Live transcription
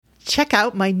Check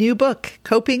out my new book,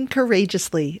 Coping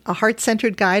Courageously, a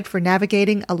heart-centered guide for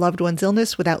navigating a loved one's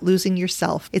illness without losing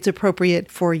yourself. It's appropriate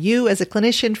for you as a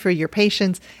clinician, for your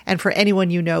patients, and for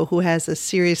anyone you know who has a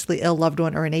seriously ill loved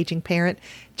one or an aging parent.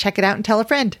 Check it out and tell a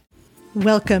friend.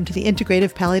 Welcome to the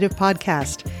Integrative Palliative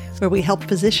Podcast, where we help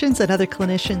physicians and other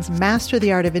clinicians master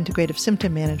the art of integrative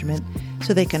symptom management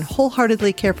so they can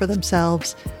wholeheartedly care for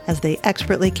themselves as they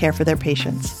expertly care for their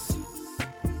patients.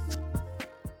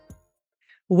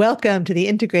 Welcome to the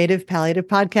Integrative Palliative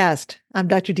Podcast. I'm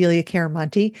Dr. Delia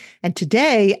Chiaramonte, and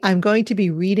today I'm going to be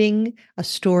reading a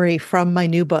story from my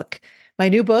new book. My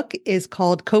new book is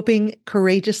called Coping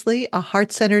Courageously, a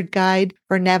heart-centered guide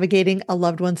for navigating a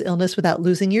loved one's illness without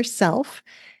losing yourself.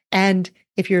 And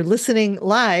if you're listening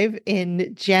live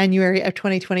in January of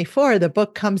 2024, the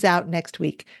book comes out next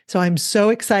week. So I'm so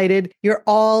excited. You're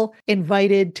all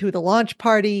invited to the launch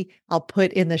party. I'll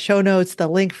put in the show notes the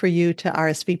link for you to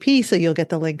RSVP, so you'll get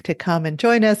the link to come and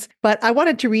join us. But I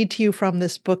wanted to read to you from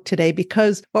this book today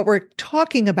because what we're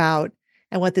talking about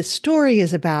and what this story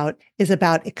is about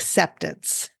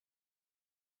acceptance.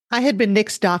 I had been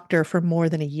Nick's doctor for more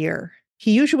than a year.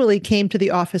 He usually came to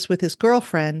the office with his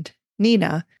girlfriend,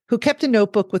 Nina, who kept a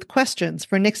notebook with questions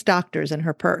for Nick's doctors in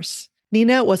her purse.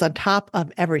 Nina was on top of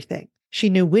everything. She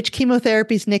knew which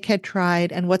chemotherapies Nick had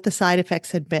tried and what the side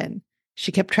effects had been.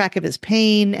 She kept track of his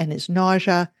pain and his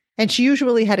nausea, and she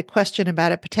usually had a question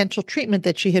about a potential treatment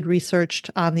that she had researched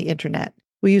on the internet.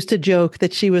 We used to joke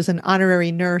that she was an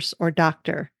honorary nurse or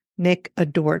doctor. Nick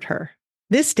adored her.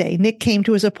 This day, Nick came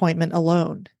to his appointment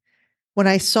alone. When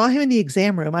I saw him in the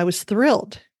exam room, I was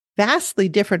thrilled. Vastly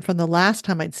different from the last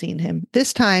time I'd seen him.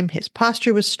 This time, his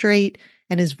posture was straight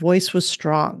and his voice was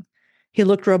strong. He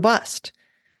looked robust.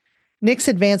 Nick's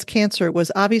advanced cancer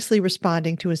was obviously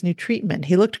responding to his new treatment.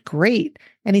 He looked great,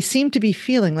 and he seemed to be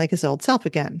feeling like his old self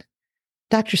again.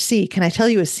 "Dr. C, can I tell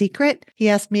you a secret?" he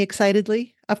asked me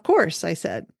excitedly. "Of course," I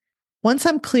said. "Once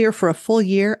I'm clear for a full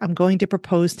year, I'm going to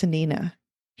propose to Nina."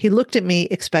 He looked at me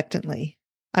expectantly.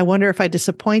 I wonder if I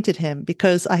disappointed him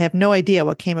because I have no idea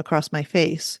what came across my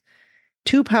face.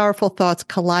 Two powerful thoughts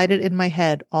collided in my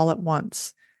head all at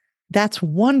once. That's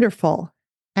wonderful.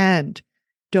 And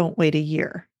don't wait a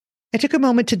year. I took a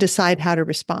moment to decide how to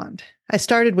respond. I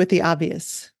started with the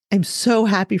obvious. "I'm so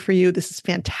happy for you. This is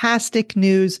fantastic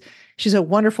news. She's a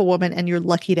wonderful woman and you're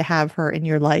lucky to have her in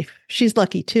your life. She's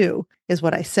lucky too," is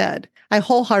what I said. I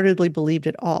wholeheartedly believed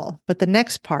it all, but the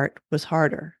next part was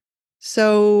harder.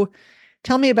 "So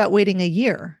tell me about waiting a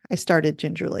year," I started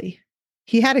gingerly.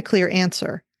 He had a clear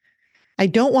answer. "I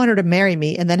don't want her to marry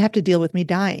me and then have to deal with me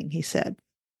dying," he said.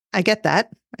 "I get that,"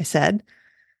 I said.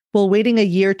 "Will waiting a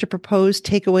year to propose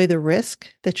take away the risk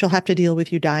that she'll have to deal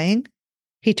with you dying?"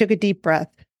 He took a deep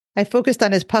breath. I focused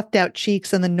on his puffed out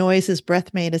cheeks and the noise his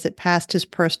breath made as it passed his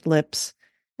pursed lips.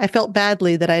 I felt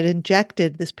badly that I'd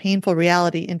injected this painful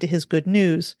reality into his good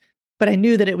news, but I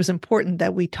knew that it was important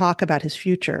that we talk about his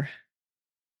future.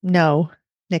 "No,"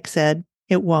 Nick said,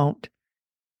 "it won't.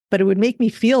 But it would make me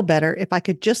feel better if I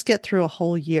could just get through a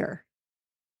whole year."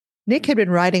 Nick had been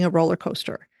riding a roller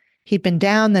coaster. He'd been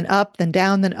down, then up, then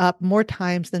down, then up, more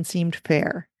times than seemed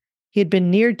fair. He had been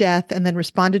near death and then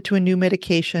responded to a new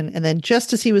medication, and then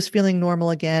just as he was feeling normal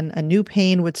again, a new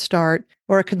pain would start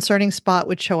or a concerning spot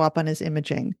would show up on his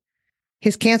imaging.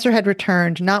 His cancer had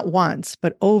returned not once,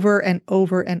 but over and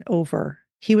over and over.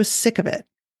 He was sick of it.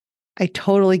 "I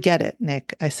totally get it,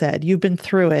 Nick," I said. "You've been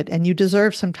through it, and you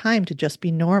deserve some time to just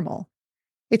be normal."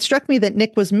 It struck me that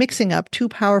Nick was mixing up two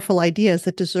powerful ideas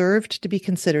that deserved to be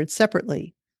considered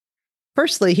separately.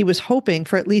 Firstly, he was hoping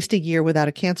for at least a year without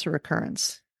a cancer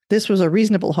recurrence. This was a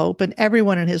reasonable hope, and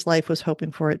everyone in his life was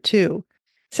hoping for it too.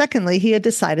 Secondly, he had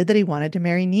decided that he wanted to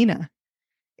marry Nina.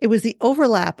 It was the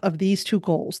overlap of these two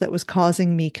goals that was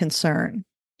causing me concern.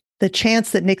 The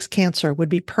chance that Nick's cancer would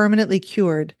be permanently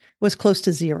cured was close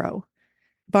to zero.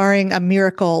 Barring a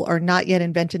miracle or not yet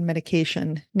invented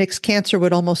medication, Nick's cancer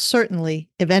would almost certainly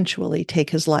eventually take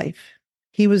his life.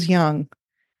 He was young.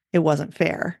 It wasn't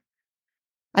fair.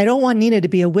 "I don't want Nina to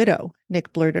be a widow,"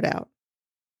 Nick blurted out.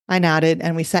 I nodded,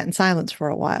 and we sat in silence for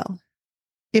a while.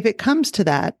 "If it comes to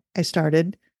that," I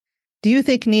started, "do you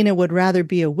think Nina would rather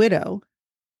be a widow,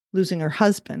 losing her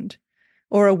husband,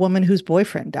 or a woman whose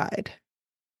boyfriend died?"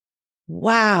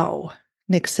 "Wow,"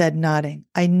 Nick said, nodding.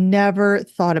 "I never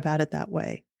thought about it that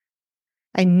way.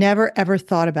 I never, ever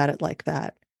thought about it like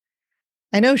that.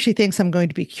 I know she thinks I'm going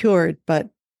to be cured, but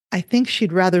I think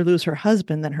she'd rather lose her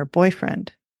husband than her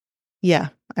boyfriend." "Yeah,"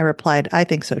 I replied, "I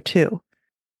think so too."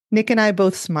 Nick and I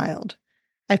both smiled.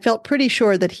 I felt pretty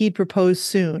sure that he'd propose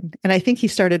soon, and I think he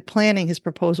started planning his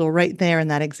proposal right there in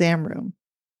that exam room.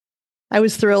 I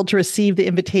was thrilled to receive the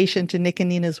invitation to Nick and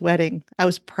Nina's wedding. I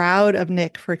was proud of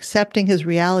Nick for accepting his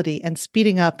reality and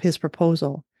speeding up his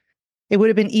proposal. It would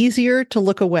have been easier to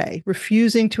look away,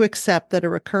 refusing to accept that a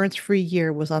recurrence-free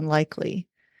year was unlikely.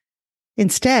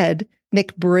 Instead,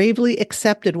 Nick bravely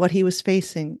accepted what he was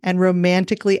facing and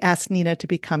romantically asked Nina to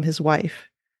become his wife.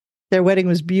 Their wedding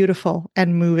was beautiful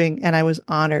and moving, and I was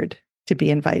honored to be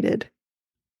invited.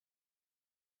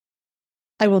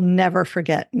 I will never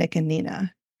forget Nick and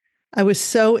Nina. I was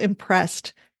so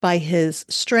impressed by his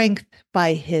strength,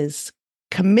 by his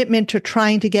commitment to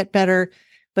trying to get better,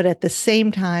 but at the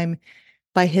same time,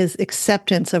 by his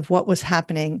acceptance of what was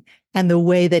happening and the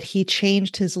way that he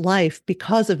changed his life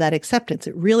because of that acceptance.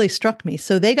 It really struck me.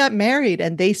 So they got married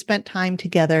and they spent time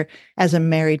together as a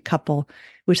married couple,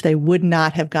 which they would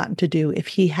not have gotten to do if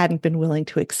he hadn't been willing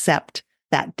to accept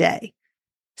that day.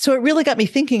 So it really got me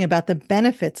thinking about the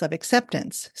benefits of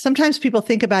acceptance. Sometimes people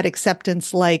think about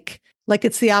acceptance like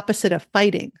it's the opposite of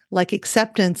fighting, like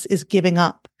acceptance is giving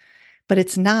up, but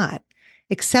it's not.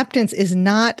 Acceptance is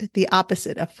not the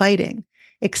opposite of fighting.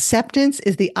 Acceptance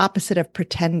is the opposite of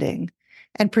pretending,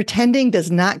 and pretending does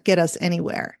not get us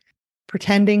anywhere.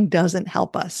 Pretending doesn't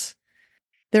help us.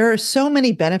 There are so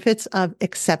many benefits of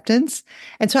acceptance,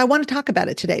 and so I want to talk about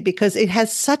it today because it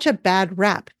has such a bad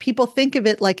rap. People think of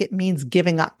it like it means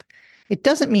giving up. It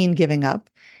doesn't mean giving up.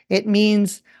 It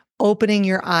means opening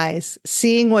your eyes,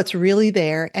 seeing what's really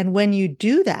there, and when you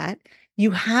do that,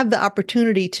 you have the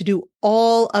opportunity to do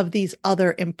all of these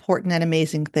other important and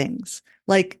amazing things.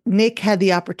 Like Nick had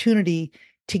the opportunity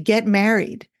to get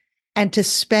married and to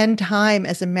spend time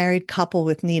as a married couple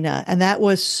with Nina. And that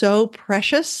was so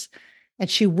precious. And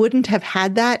she wouldn't have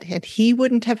had that, and he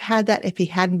wouldn't have had that if he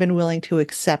hadn't been willing to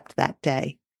accept that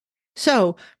day.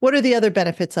 So what are the other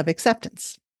benefits of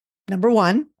acceptance? Number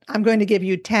one, I'm going to give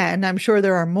you 10. I'm sure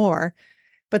there are more.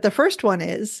 But the first one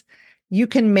is you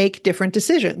can make different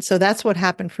decisions. So that's what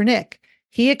happened for Nick.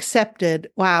 He accepted,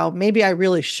 wow, maybe I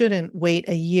really shouldn't wait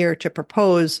a year to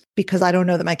propose because I don't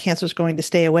know that my cancer is going to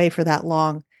stay away for that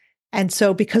long. And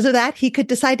so because of that, he could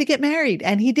decide to get married,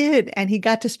 and he did. And he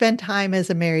got to spend time as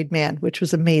a married man, which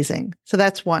was amazing. So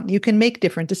that's one. You can make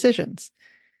different decisions.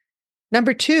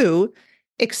 Number two,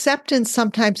 acceptance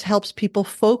sometimes helps people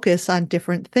focus on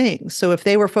different things. So if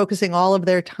they were focusing all of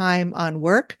their time on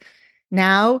work,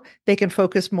 now they can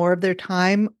focus more of their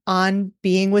time on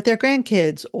being with their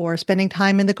grandkids or spending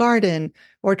time in the garden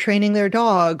or training their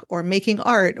dog or making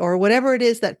art or whatever it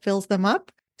is that fills them up.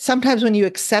 Sometimes when you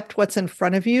accept what's in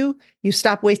front of you, you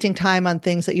stop wasting time on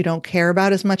things that you don't care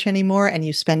about as much anymore, and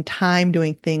you spend time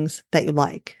doing things that you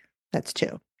like. That's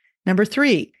two. Number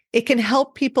three, it can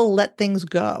help people let things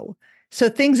go. So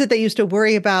things that they used to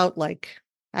worry about, like,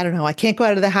 I don't know, I can't go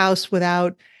out of the house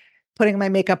without putting my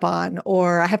makeup on,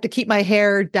 or I have to keep my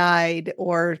hair dyed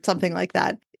or something like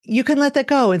that. You can let that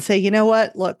go and say, you know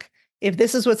what, look, if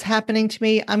this is what's happening to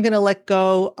me, I'm going to let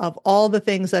go of all the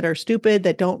things that are stupid,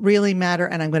 that don't really matter,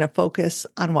 and I'm going to focus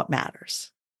on what matters.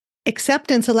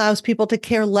 Acceptance allows people to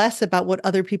care less about what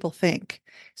other people think.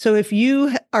 So if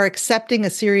you are accepting a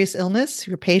serious illness,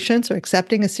 your patients are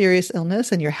accepting a serious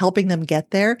illness and you're helping them get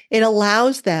there, it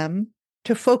allows them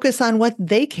to focus on what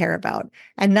they care about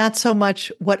and not so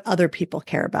much what other people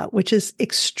care about, which is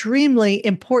extremely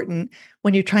important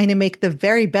when you're trying to make the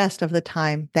very best of the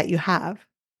time that you have.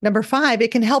 Number five,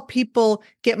 it can help people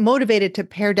get motivated to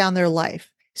pare down their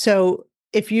life. So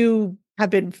if you have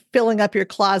been filling up your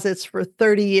closets for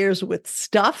 30 years with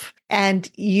stuff and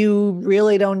you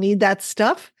really don't need that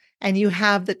stuff and you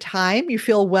have the time, you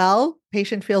feel well,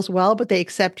 patient feels well, but they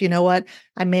accept, you know what,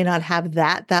 I may not have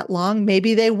that long.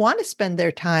 Maybe they want to spend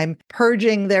their time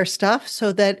purging their stuff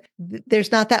so that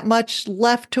there's not that much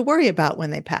left to worry about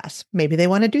when they pass. Maybe they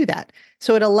want to do that.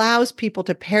 So it allows people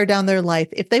to pare down their life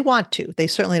if they want to. They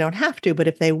certainly don't have to, but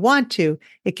if they want to,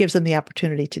 it gives them the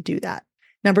opportunity to do that.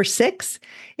 Number six,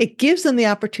 it gives them the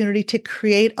opportunity to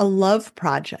create a love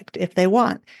project if they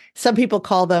want. Some people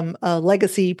call them a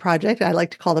legacy project. I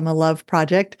like to call them a love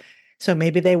project. So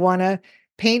maybe they want to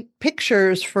paint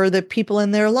pictures for the people in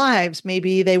their lives.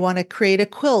 Maybe they want to create a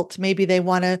quilt. Maybe they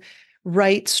want to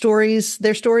write stories,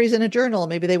 their stories in a journal.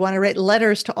 Maybe they want to write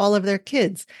letters to all of their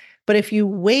kids. But if you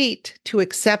wait to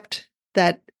accept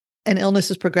that an illness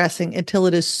is progressing until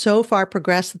it is so far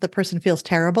progressed that the person feels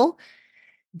terrible,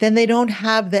 then they don't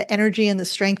have the energy and the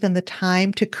strength and the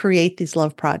time to create these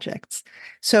love projects.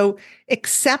 So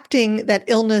accepting that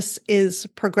illness is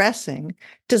progressing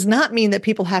does not mean that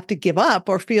people have to give up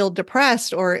or feel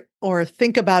depressed or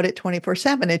think about it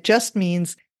 24/7. It just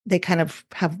means they kind of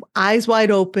have eyes wide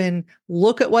open,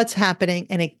 look at what's happening,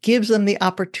 and it gives them the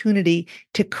opportunity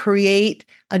to create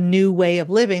a new way of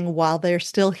living while they're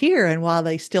still here and while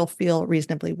they still feel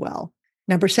reasonably well.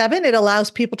 Number 7, it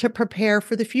allows people to prepare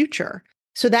for the future.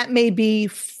 So that may be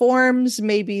forms,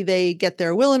 maybe they get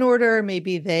their will in order,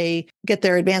 maybe they get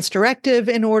their advance directive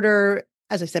in order.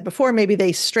 As I said before, maybe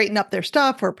they straighten up their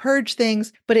stuff or purge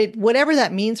things, but whatever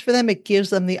that means for them, it gives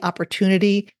them the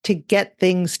opportunity to get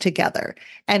things together.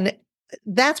 And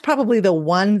that's probably the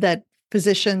one that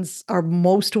physicians are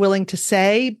most willing to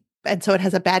say. And so it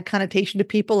has a bad connotation to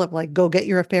people of like, go get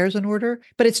your affairs in order.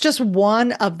 But it's just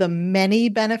one of the many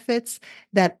benefits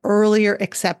that earlier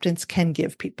acceptance can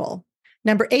give people.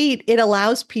 Number 8, it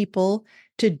allows people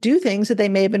to do things that they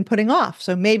may have been putting off.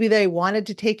 So maybe they wanted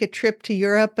to take a trip to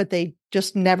Europe, but they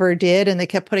just never did, and they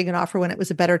kept putting it off for when it was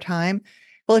a better time.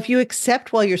 Well, if you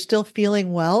accept while you're still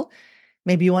feeling well,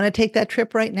 maybe you want to take that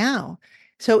trip right now.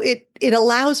 So it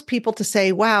allows people to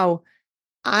say, wow,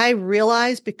 I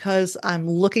realize because I'm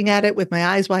looking at it with my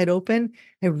eyes wide open,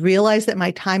 I realize that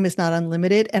my time is not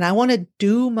unlimited and I want to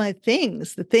do my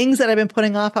things. The things that I've been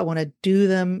putting off, I want to do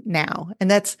them now. And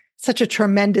that's such a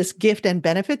tremendous gift and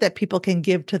benefit that people can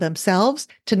give to themselves,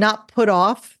 to not put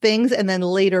off things and then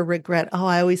later regret, oh,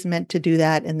 I always meant to do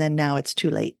that. And then now it's too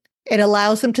late. It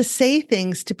allows them to say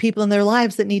things to people in their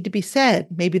lives that need to be said.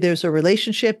 Maybe there's a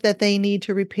relationship that they need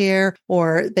to repair,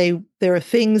 or there are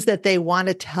things that they want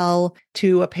to tell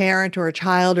to a parent or a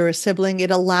child or a sibling.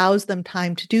 It allows them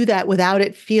time to do that without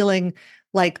it feeling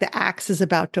like the axe is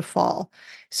about to fall.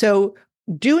 So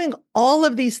doing all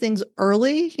of these things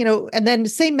early, and then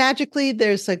say magically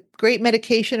there's a great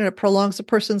medication and it prolongs a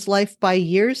person's life by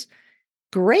years.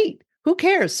 Great. Who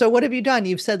cares? So what have you done?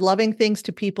 You've said loving things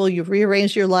to people. You've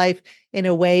rearranged your life in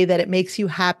a way that it makes you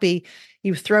happy.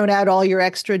 You've thrown out all your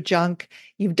extra junk.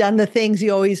 You've done the things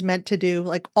you always meant to do.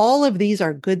 Like all of these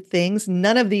are good things.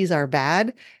 None of these are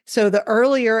bad. So the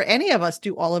earlier any of us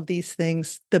do all of these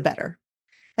things, the better.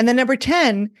 And then number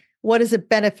 10, what is a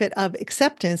benefit of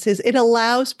acceptance is it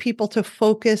allows people to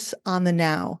focus on the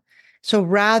now. So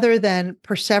rather than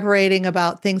perseverating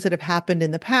about things that have happened in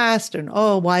the past and,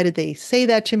 oh, why did they say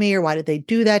that to me or why did they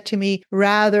do that to me,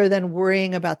 rather than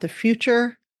worrying about the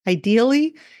future,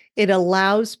 ideally, it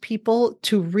allows people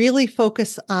to really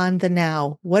focus on the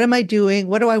now. What am I doing?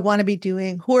 What do I want to be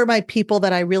doing? Who are my people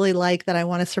that I really like, that I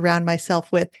want to surround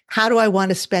myself with? How do I want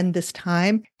to spend this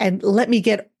time? And let me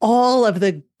get all of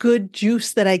the good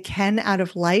juice that I can out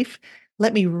of life.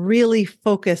 Let me really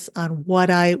focus on what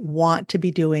I want to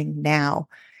be doing now.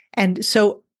 And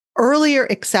so earlier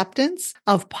acceptance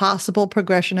of possible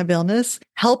progression of illness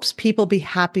helps people be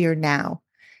happier now.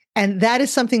 And that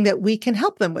is something that we can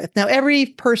help them with. Now, every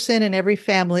person and every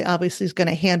family obviously is going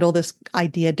to handle this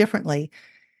idea differently.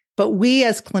 But we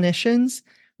as clinicians,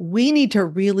 we need to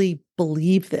really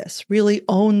believe this, really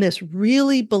own this,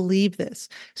 really believe this,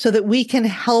 so that we can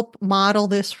help model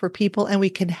this for people and we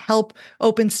can help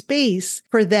open space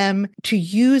for them to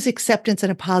use acceptance in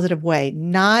a positive way,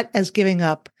 not as giving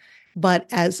up, but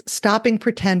as stopping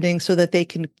pretending so that they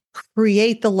can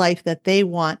create the life that they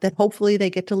want, that hopefully they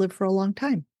get to live for a long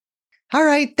time. All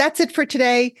right, that's it for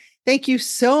today. Thank you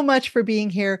so much for being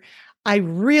here. I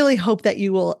really hope that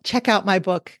you will check out my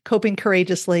book, Coping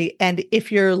Courageously. And if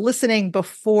you're listening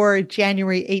before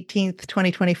January 18th,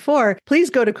 2024, please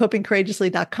go to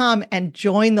copingcourageously.com and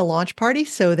join the launch party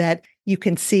so that you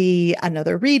can see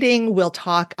another reading. We'll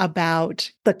talk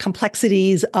about the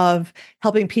complexities of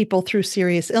helping people through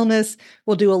serious illness.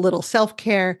 We'll do a little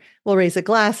self-care. We'll raise a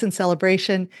glass in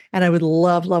celebration. And I would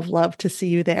love, love, love to see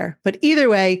you there. But either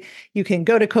way, you can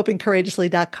go to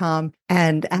copingcourageously.com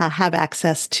and have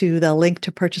access to the link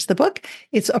to purchase the book.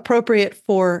 It's appropriate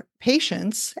for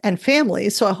patients and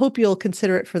families. So I hope you'll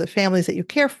consider it for the families that you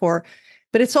care for.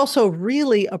 But it's also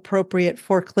really appropriate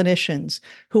for clinicians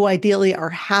who ideally are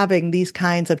having these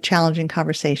kinds of challenging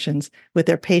conversations with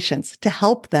their patients to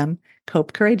help them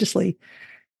cope courageously.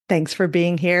 Thanks for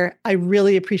being here. I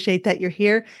really appreciate that you're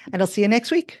here, and I'll see you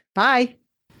next week. Bye.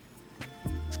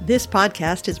 This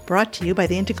podcast is brought to you by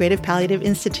the Integrative Palliative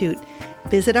Institute.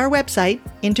 Visit our website,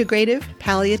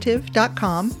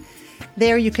 integrativepalliative.com.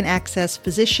 There you can access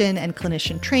physician and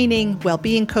clinician training,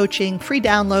 well-being coaching, free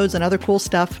downloads, and other cool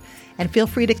stuff. And feel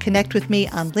free to connect with me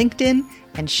on LinkedIn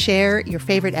and share your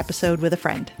favorite episode with a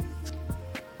friend.